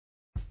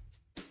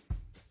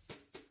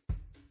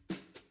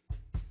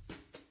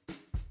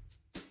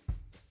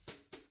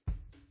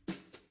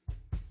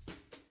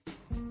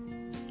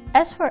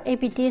As for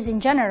APTs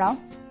in general,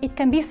 it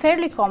can be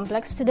fairly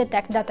complex to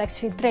detect data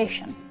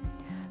exfiltration,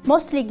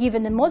 mostly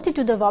given the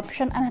multitude of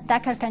options an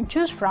attacker can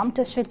choose from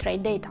to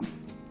exfiltrate data.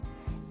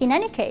 In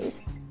any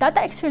case, data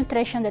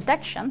exfiltration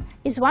detection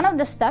is one of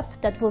the steps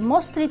that will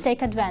mostly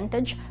take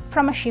advantage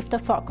from a shift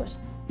of focus,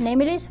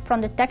 namely from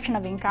detection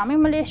of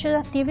incoming malicious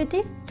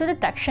activity to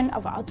detection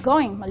of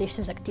outgoing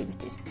malicious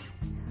activities.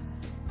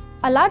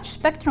 A large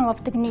spectrum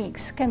of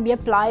techniques can be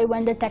applied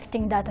when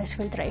detecting data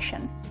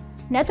exfiltration.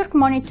 Network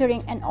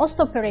monitoring and host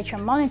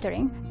operation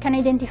monitoring can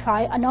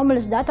identify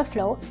anomalous data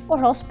flow or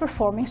hosts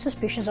performing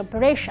suspicious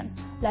operation,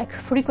 like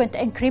frequent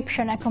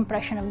encryption and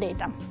compression of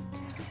data.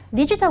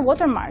 Digital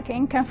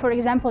watermarking can, for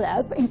example,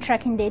 help in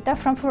tracking data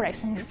from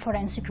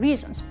forensic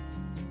reasons.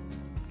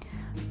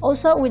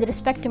 Also, with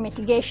respect to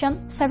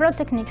mitigation, several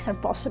techniques are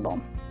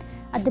possible.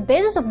 At the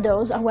basis of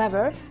those,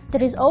 however,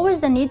 there is always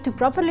the need to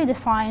properly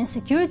define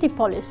security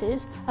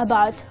policies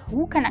about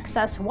who can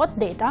access what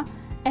data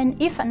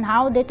and if and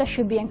how data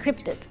should be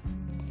encrypted.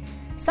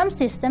 Some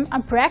systems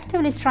are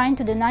proactively trying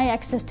to deny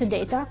access to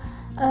data,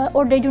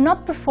 or they do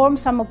not perform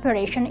some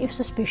operation if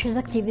suspicious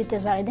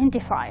activities are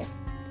identified.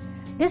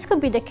 This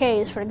could be the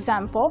case, for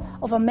example,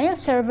 of a mail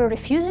server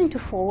refusing to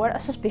forward a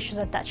suspicious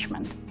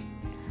attachment.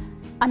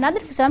 Another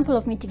example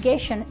of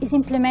mitigation is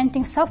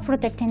implementing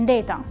self-protecting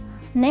data,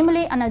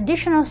 namely an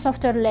additional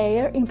software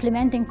layer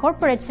implementing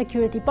corporate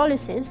security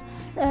policies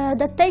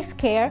that takes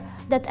care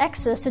that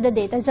access to the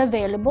data is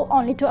available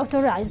only to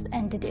authorized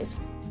entities.